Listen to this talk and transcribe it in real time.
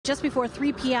Just before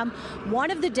 3 p.m., one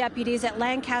of the deputies at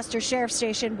Lancaster Sheriff's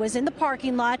Station was in the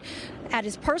parking lot at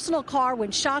his personal car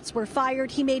when shots were fired.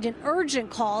 He made an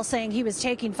urgent call saying he was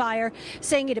taking fire,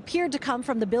 saying it appeared to come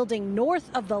from the building north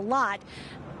of the lot.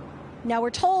 Now,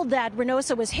 we're told that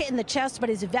Reinosa was hit in the chest, but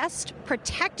his vest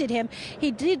protected him.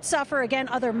 He did suffer, again,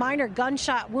 other minor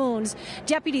gunshot wounds.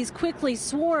 Deputies quickly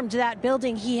swarmed that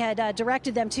building he had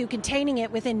directed them to, containing it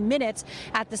within minutes.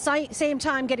 At the same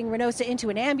time, getting Reinosa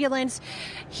into an ambulance.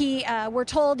 He, we're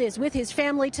told, is with his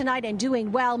family tonight and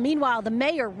doing well. Meanwhile, the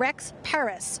mayor, Rex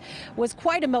Paris, was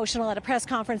quite emotional at a press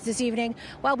conference this evening.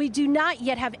 While we do not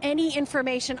yet have any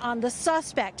information on the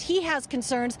suspect, he has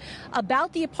concerns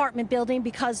about the apartment building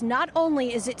because not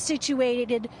only is it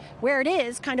situated where it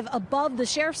is, kind of above the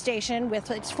sheriff's station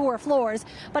with its 4 floors,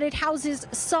 but it houses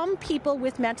some people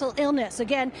with mental illness.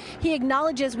 Again, he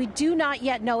acknowledges we do not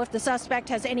yet know if the suspect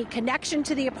has any connection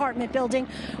to the apartment building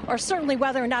or certainly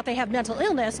whether or not they have mental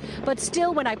illness. But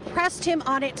still, when I pressed him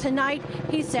on it tonight,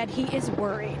 he said he is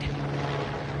worried.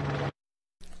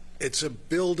 It's a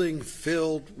building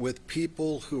filled with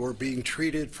people who are being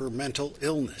treated for mental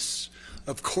illness.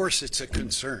 Of course it's a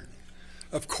concern.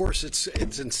 Of course, it's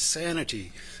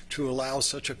insanity to allow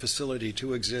such a facility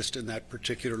to exist in that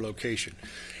particular location.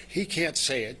 He can't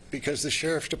say it because the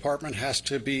sheriff's department has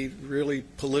to be really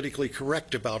politically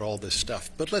correct about all this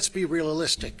stuff. But let's be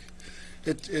realistic.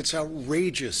 It's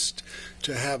outrageous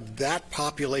to have that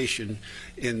population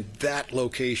in that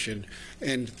location,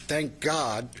 and thank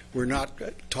God we're not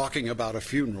talking about a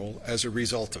funeral as a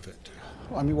result of it.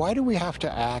 I mean, why do we have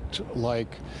to act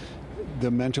like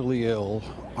the mentally ill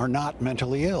are not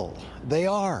mentally ill? They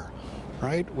are,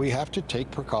 right? We have to take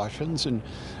precautions, and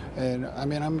I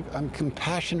mean, I'm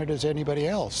compassionate as anybody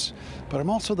else, but I'm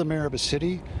also the mayor of a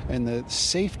city, and the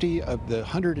safety of the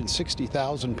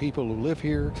 160,000 people who live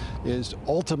here is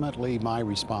ultimately my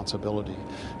responsibility.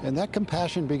 And that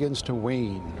compassion begins to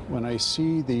wane when I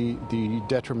see the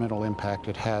detrimental impact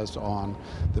it has on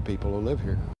the people who live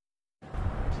here.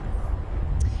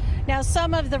 Now,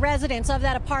 some of the residents of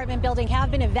that apartment building have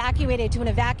been evacuated to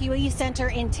an evacuee center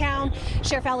in town.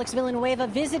 Sheriff Alex Villanueva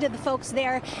visited the folks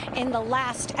there in the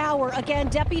last hour. Again,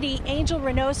 Deputy Angel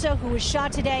Reinosa, who was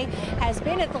shot today, has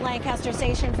been at the Lancaster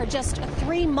station for just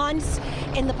 3 months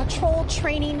in the patrol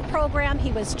training program.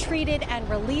 He was treated and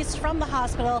released from the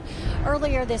hospital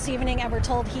earlier this evening, and we're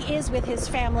told he is with his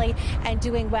family and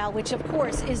doing well, which of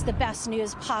course is the best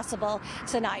news possible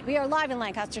tonight. We are live in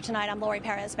Lancaster tonight. I'm Lori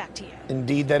Perez. Back to you.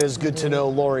 Indeed, that is good to know,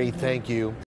 Lori. Thank you.